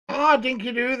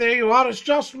Dinky-Doo, there you are. It's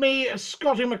just me,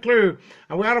 Scottie McClue.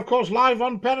 And we are, of course, live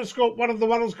on Periscope, one of the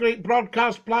world's great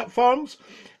broadcast platforms.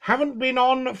 Haven't been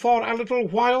on for a little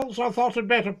while, so I thought I'd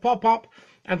better pop up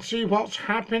and see what's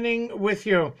happening with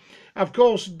you. Of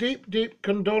course, deep, deep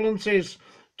condolences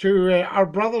to our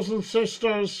brothers and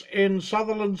sisters in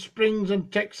Sutherland Springs in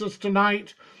Texas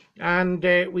tonight. And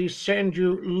we send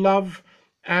you love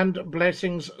and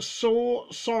blessings. So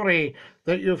sorry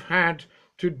that you've had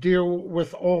to deal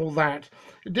with all that.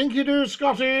 Dinky-Doo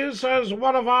Scottie says,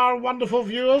 one of our wonderful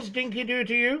viewers. Dinky-Doo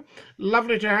to you.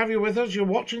 Lovely to have you with us. You're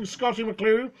watching Scottie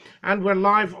McClue, and we're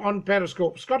live on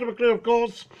Periscope. Scottie McClue, of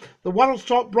course, the world's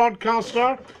top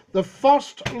broadcaster, the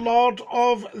first lord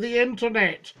of the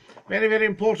internet. Very, very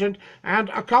important. And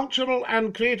a cultural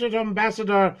and creative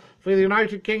ambassador for the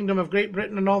United Kingdom of Great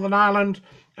Britain and Northern Ireland,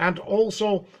 and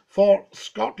also for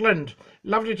Scotland.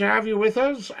 Lovely to have you with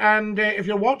us. And if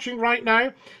you're watching right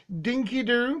now,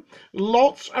 Dinky-Doo,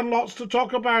 lots and lots to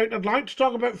talk about. I'd like to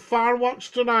talk about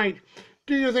fireworks tonight.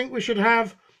 Do you think we should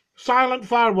have silent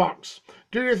fireworks?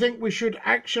 Do you think we should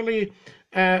actually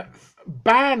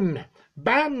ban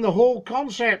the whole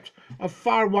concept of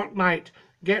firework night?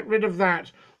 Get rid of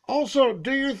that. Also,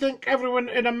 do you think everyone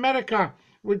in America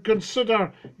would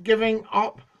consider giving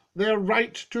up their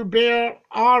right to bear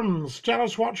arms? Tell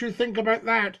us what you think about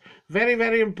that. Very,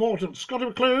 very important. Scottie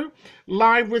McClue,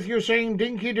 live with you saying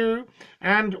Dinky-Doo,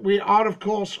 and we are, of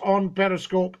course, on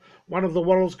Periscope, one of the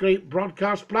world's great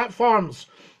broadcast platforms.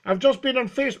 I've just been on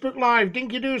Facebook Live.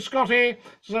 Dinky-Doo Scottie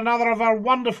is another of our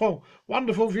wonderful,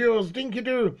 wonderful viewers.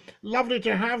 Dinky-Doo, lovely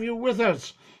to have you with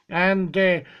us. And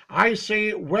I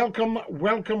say welcome,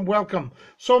 welcome, welcome.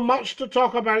 So much to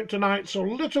talk about tonight, so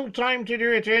little time to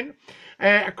do it in.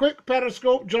 A quick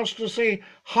Periscope just to say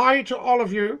hi to all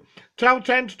of you. Tell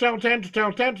 10 to tell 10 to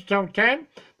tell 10 to tell 10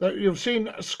 that you've seen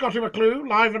Scottie McClue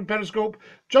live on Periscope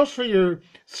just for you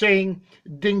saying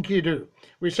Dinky-Doo.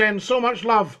 We send so much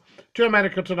love to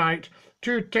America tonight,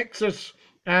 to Texas,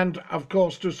 and of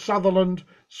course to Sutherland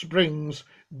Springs.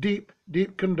 Deep,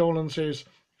 deep condolences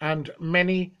and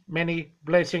many, many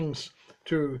blessings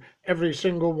to every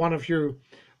single one of you.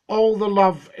 All the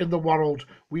love in the world.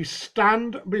 We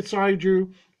stand beside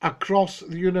you across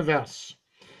the universe.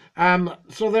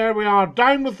 So there we are.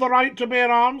 Down with the right to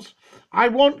bear arms. I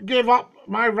won't give up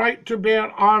my right to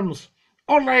bear arms.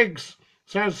 Or legs,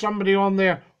 says somebody on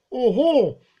there. Oh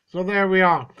ho! So there we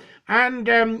are. And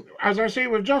as I say,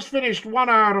 we've just finished 1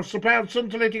 hour of superb,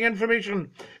 scintillating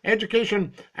information,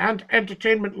 education and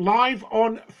entertainment live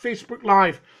on Facebook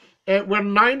Live. We're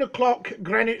 9 o'clock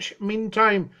Greenwich Mean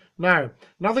Time now.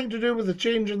 Nothing to do with the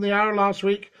change in the hour last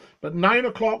week, but 9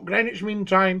 o'clock Greenwich Mean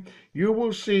Time, you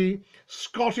will see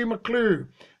Scottie McClue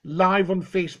live on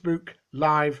Facebook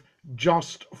Live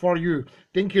just for you.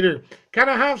 Dinky-Doo. Can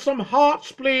I have some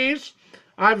hearts, please?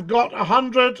 I've got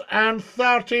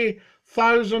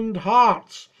 130,000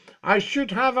 hearts. I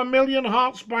should have 1 million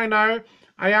hearts by now.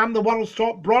 I am the world's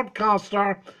top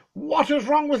broadcaster. What is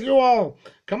wrong with you all?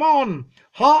 Come on.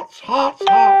 Hearts, hearts,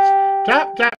 hearts.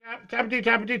 Tap, tap, tap, tappity,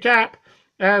 tappity, tap.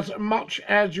 As much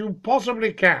as you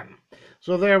possibly can.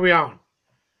 So there we are.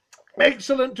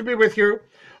 Excellent to be with you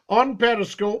on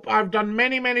Periscope. I've done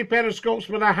many, many Periscopes,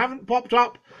 but I haven't popped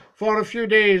up for a few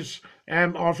days.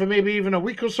 Or for maybe even a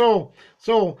week or so.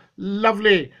 So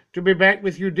lovely to be back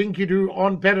with you, Dinky-Doo,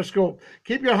 on Periscope.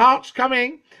 Keep your hearts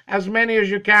coming, as many as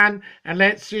you can, and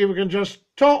let's see if we can just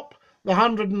top the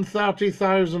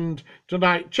 130,000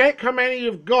 tonight. Check how many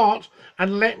you've got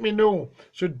and let me know.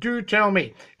 So do tell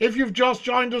me. If you've just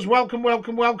joined us, welcome,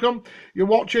 welcome, welcome. You're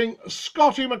watching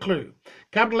Scottie McClue.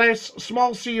 Capital S,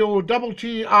 small C-O, double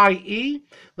T-I-E.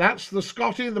 That's the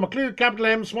Scottie, the McClue, capital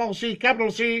M, small C, capital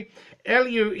C,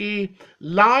 L-U-E,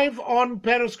 live on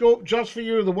Periscope just for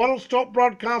you, the world's top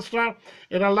broadcaster.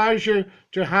 It allows you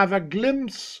to have a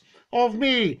glimpse of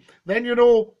me. Then you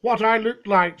know what I look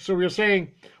like. So you're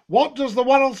saying, what does the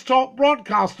world's top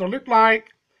broadcaster look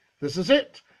like? This is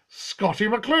it, Scottie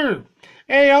McClue.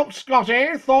 Hey up,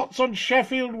 Scottie. Thoughts on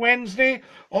Sheffield Wednesday?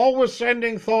 Always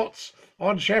sending thoughts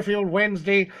on Sheffield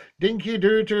Wednesday.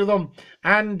 Dinky-Doo to them.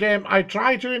 And I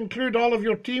try to include all of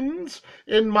your teams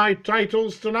in my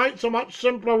titles. Tonight's a much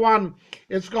simpler one.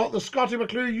 It's got the Scottie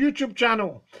McClue YouTube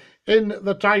channel in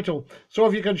the title. So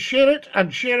if you can share it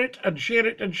and share it and share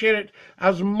it and share it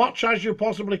as much as you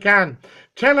possibly can.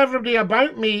 Tell everybody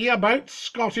about me, about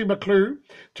Scottie McClue.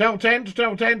 Tell 10 to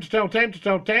tell 10 to tell 10 to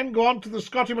tell 10. Go on to the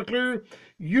Scottie McClue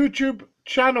YouTube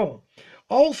channel.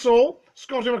 Also,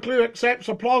 Scottie McClue accepts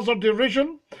applause or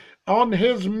derision on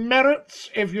his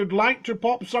merits. If you'd like to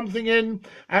pop something in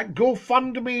at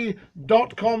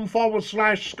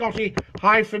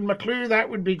gofundme.com/Scottie-McClue, that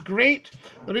would be great.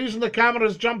 The reason the camera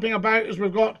is jumping about is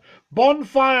we've got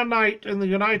bonfire night in the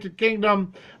United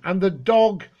Kingdom and the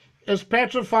dog is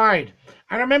petrified.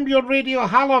 I remember your Radio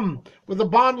Hallam with the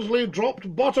Barnsley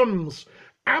dropped bottoms.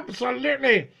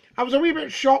 Absolutely. I was a wee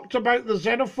bit shocked about the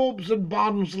xenophobes in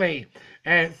Barnsley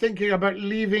thinking about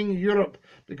leaving Europe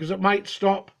because it might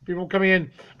stop people coming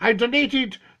in. I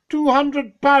donated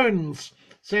 £200,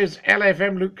 says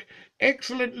LFM Luke.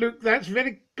 Excellent, Luke. That's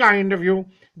very kind of you.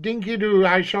 Dinky-Doo.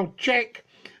 I shall check.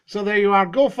 So there you are.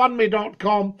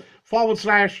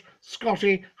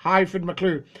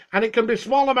 GoFundMe.com/Scottie-McClue. And it can be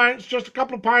small amounts, just a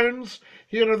couple of pounds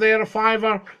here or there, a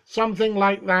fiver, something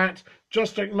like that.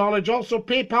 Just acknowledge. Also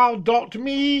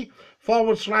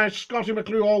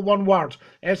PayPal.me/Scottie-McClue, all one word.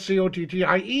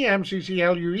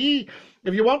 SCOTTIEMCCLUE.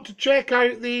 If you want to check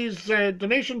out these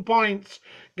donation points,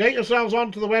 get yourselves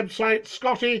onto the website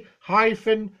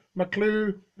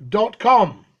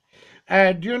Scottie-McClue.com.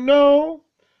 Do you know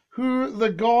who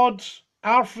the god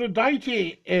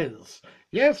Aphrodite is?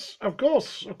 Yes, of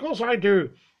course I do.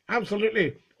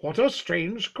 Absolutely. What a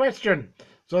strange question.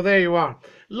 So there you are.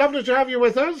 Lovely to have you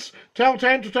with us. Tell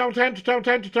 10 to tell 10 to tell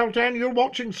 10 to tell 10. You're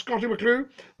watching Scottie McClue,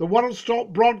 the world's top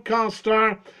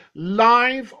broadcaster,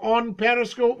 live on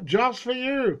Periscope just for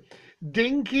you.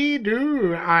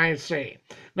 Dinky-Doo, I say.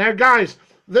 Now, guys,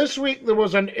 this week there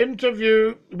was an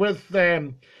interview with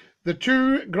the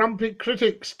two grumpy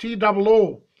critics,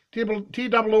 TOO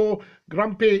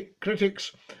grumpy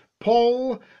critics,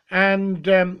 Paul and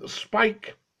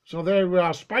Spike. So there we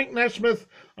are, Spike Nesmith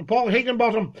and Paul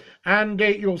Higginbottom. And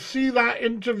you'll see that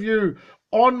interview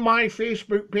on my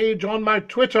Facebook page, on my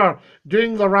Twitter,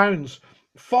 doing the rounds.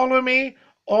 Follow me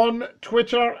on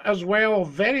Twitter as well.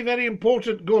 Very, very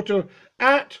important. Go to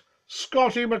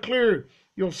 @Scottie McClue.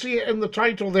 You'll see it in the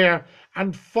title there.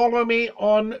 And follow me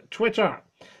on Twitter.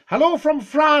 Hello from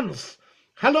France.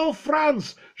 Hello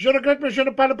France. Je regrette, mais je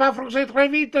ne parle pas français très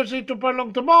vite. Si tu parles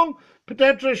lentement,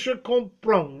 peut-être je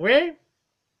comprends, oui?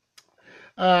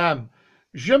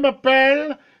 Je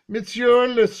m'appelle Monsieur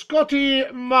le Scottie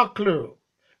McClue.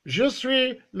 Je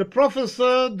suis le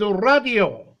professeur de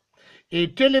radio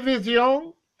et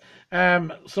télévision.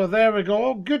 So there we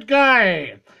go. Good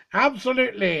guy.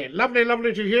 Absolutely. Lovely,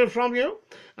 lovely to hear from you,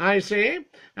 I say.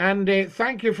 And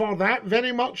thank you for that.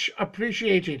 Very much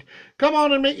appreciated. Come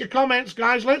on and make your comments,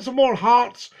 guys. Let's some more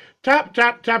hearts. Tap,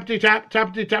 tap, tappity, tap,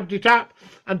 tappity, tappity, tap.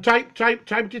 And type, type,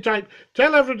 tappity, type.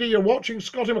 Tell everybody you're watching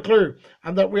Scottie McClue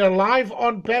and that we are live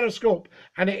on Periscope.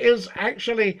 And it is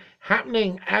actually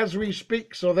happening as we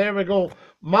speak. So there we go.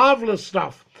 Marvellous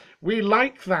stuff. We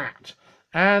like that.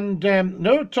 And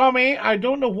no, Tommy, I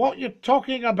don't know what you're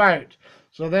talking about.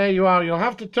 So there you are. You'll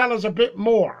have to tell us a bit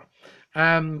more.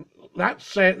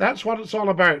 That's what it's all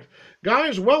about.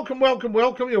 Guys, welcome, welcome,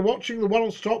 welcome. You're watching the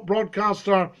world's top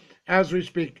broadcaster as we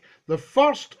speak. The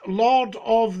first Lord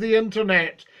of the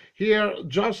Internet here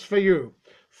just for you.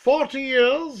 40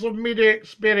 years of media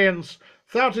experience,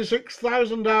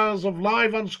 36,000 hours of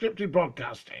live unscripted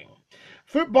broadcasting.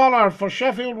 Footballer for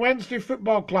Sheffield Wednesday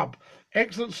Football Club.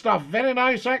 Excellent stuff. Very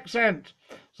nice accent.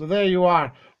 So there you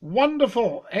are.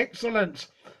 Wonderful. Excellent.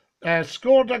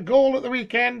 Scored a goal at the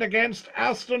weekend against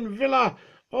Aston Villa.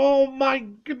 Oh my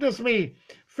goodness me.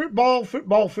 Football,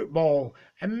 football, football.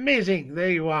 Amazing.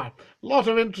 There you are. A lot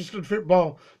of interest in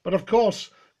football. But of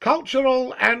course,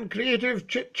 cultural and creative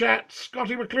chit-chat.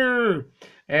 Scottie McClue.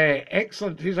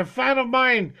 Excellent. He's a fan of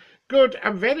mine. Good.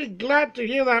 I'm very glad to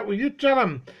hear that. Will you tell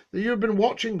him that you've been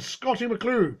watching Scottie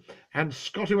McClue? And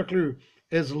Scottie McClue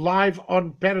is live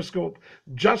on Periscope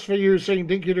just for you, saying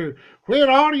Dinky-Doo. Where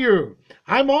are you?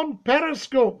 I'm on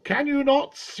Periscope. Can you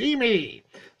not see me?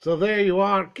 So there you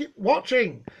are. Keep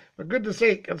watching, for goodness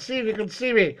sake, and see if you can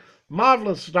see me.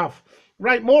 Marvellous stuff.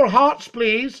 Right, more hearts,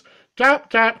 please. Tap,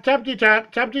 tap, tappity,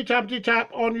 tap, tappity, tappity,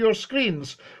 tap on your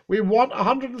screens. We want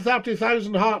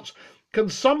 130,000 hearts. Can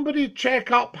somebody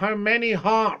check up how many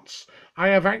hearts I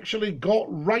have actually got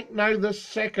right now this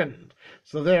second?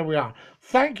 So there we are.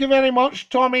 Thank you very much,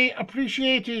 Tommy.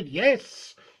 Appreciated.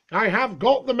 Yes, I have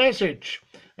got the message.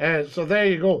 So there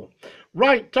you go.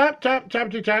 Right, tap, tap,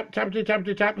 tappity, tap, tappity,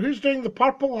 tappity, tap. Who's doing the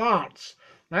purple hearts?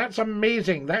 That's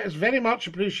amazing. That is very much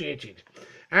appreciated.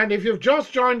 And if you've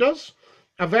just joined us,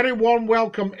 a very warm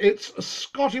welcome. It's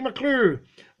Scottie McClue,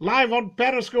 live on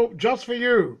Periscope just for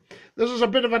you. This is a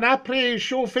bit of an après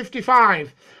show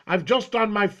 55. I've just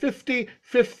done my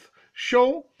 55th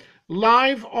show,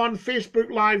 live on Facebook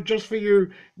Live just for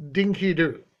you,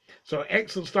 Dinky-Doo. So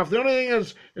excellent stuff. The only thing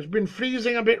is, it's been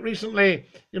freezing a bit recently.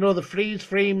 You know, the freeze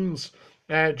frames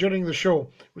during the show,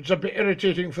 which is a bit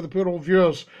irritating for the poor old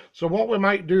viewers. So what we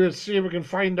might do is see if we can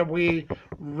find a way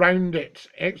round it.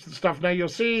 Excellent stuff. Now you'll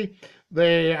see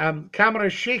the camera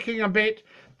is shaking a bit.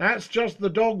 That's just the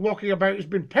dog walking about. He's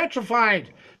been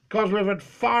petrified because we've had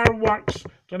fireworks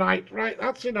tonight. Right,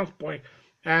 that's enough, boy.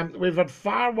 We've had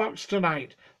fireworks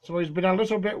tonight, so he's been a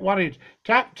little bit worried.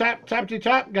 Tap, tap, tappity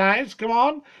tap, guys. Come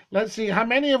on. Let's see. How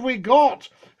many have we got?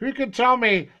 Who can tell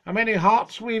me how many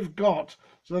hearts we've got?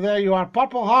 So there you are.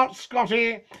 Purple hearts,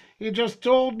 Scotty. He just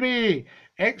told me.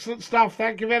 Excellent stuff.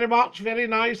 Thank you very much. Very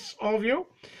nice of you.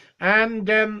 And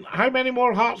how many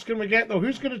more hearts can we get, though?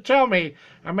 Who's going to tell me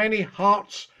how many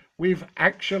hearts we've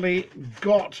actually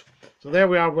got? So there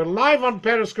we are. We're live on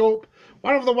Periscope,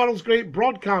 one of the world's great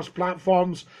broadcast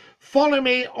platforms. Follow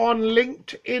me on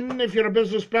LinkedIn if you're a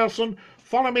business person.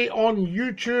 Follow me on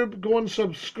YouTube. Go and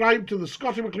subscribe to the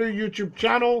Scottie McClue YouTube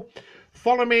channel.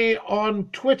 Follow me on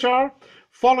Twitter.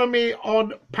 Follow me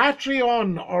on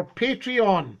Patreon or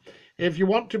Patreon. If you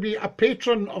want to be a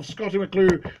patron of Scottie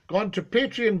McClue, go on to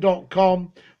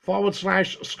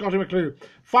patreon.com/Scottie McClue.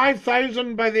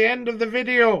 5,000 by the end of the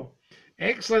video.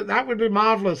 Excellent, that would be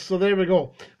marvellous. So there we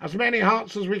go. As many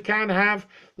hearts as we can have.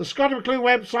 The Scottie McClue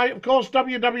website, of course,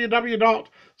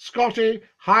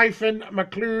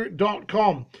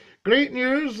 www.scottie-mcclue.com. Great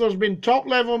news, there's been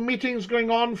top-level meetings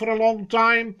going on for a long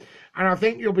time, and I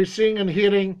think you'll be seeing and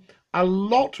hearing a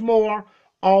lot more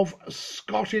of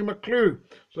Scottie McClue.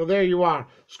 So there you are.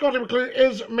 Scottie McClue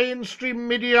is mainstream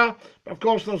media, but of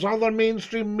course there's other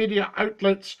mainstream media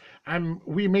outlets, and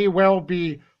we may well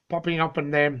be popping up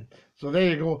in them. So there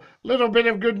you go. Little bit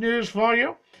of good news for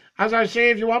you. As I say,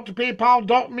 if you want to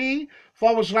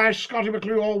paypal.me/Scottie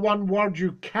McClue, all one word,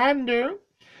 you can do.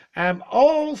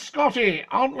 All Scottie,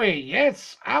 aren't we?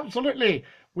 Yes, absolutely.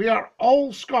 We are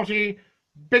all Scottie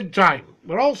big time.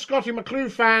 We're all Scottie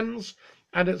McClue fans,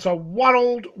 and it's a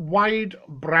worldwide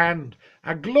brand,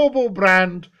 a global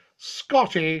brand,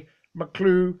 Scottie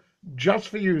McClue, just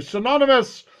for you.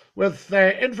 Synonymous with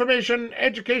information,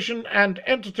 education, and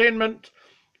entertainment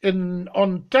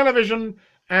on television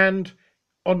and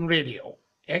on radio.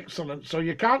 Excellent. So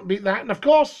you can't beat that. And of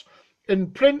course,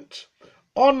 in print,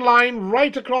 online,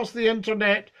 right across the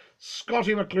internet,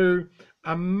 Scottie McClue,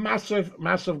 a massive,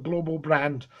 massive global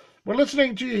brand. We're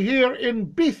listening to you here in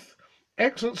Beith.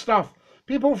 Excellent stuff.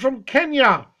 People from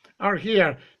Kenya are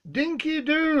here.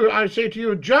 Dinky-Doo, I say to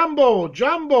you, Jambo,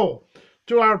 Jambo,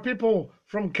 to our people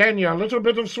from Kenya. A little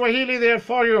bit of Swahili there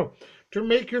for you to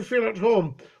make you feel at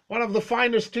home. One of the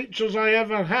finest teachers I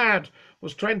ever had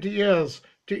was 20 years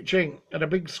teaching at a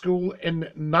big school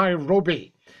in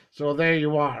Nairobi. So there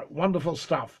you are. Wonderful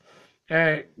stuff.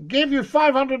 Gave you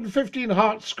 515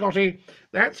 hearts, Scottie.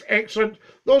 That's excellent.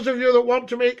 Those of you that want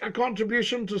to make a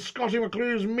contribution to Scottie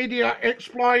McClue's media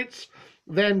exploits,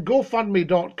 then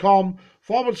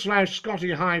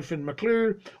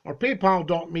gofundme.com/Scottie-McClue or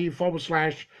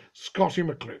paypal.me/Scottie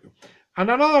McClue. And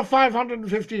another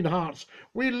 515 hearts.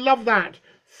 We love that.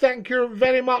 Thank you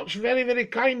very much. Very, very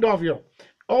kind of you.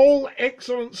 All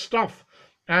excellent stuff.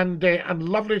 And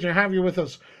lovely to have you with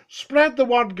us. Spread the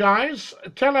word, guys.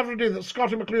 Tell everybody that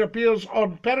Scottie McClue appears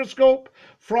on Periscope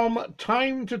from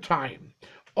time to time.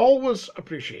 Always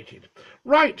appreciated.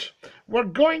 Right, we're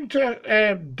going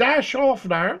to dash off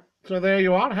now. So there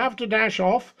you are. Have to dash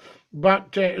off.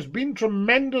 But it's been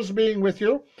tremendous being with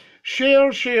you.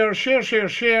 Share, share, share, share,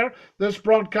 share this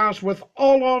broadcast with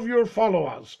all of your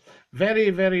followers. Very,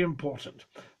 very important.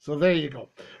 So there you go.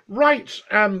 Right,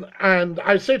 and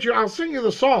I say to you, I'll sing you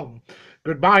the song.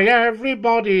 Goodbye,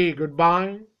 everybody,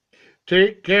 goodbye.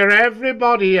 Take care,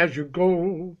 everybody, as you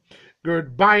go.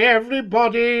 Goodbye,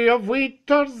 everybody, of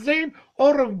Wiedersehen,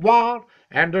 au revoir,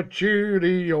 and a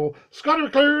cheerio. Scottie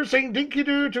McClue saying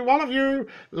Dinky-Doo to all of you,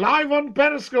 live on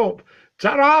Periscope.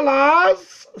 Ta-ra,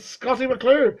 lads! Scottie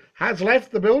McClue has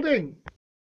left the building.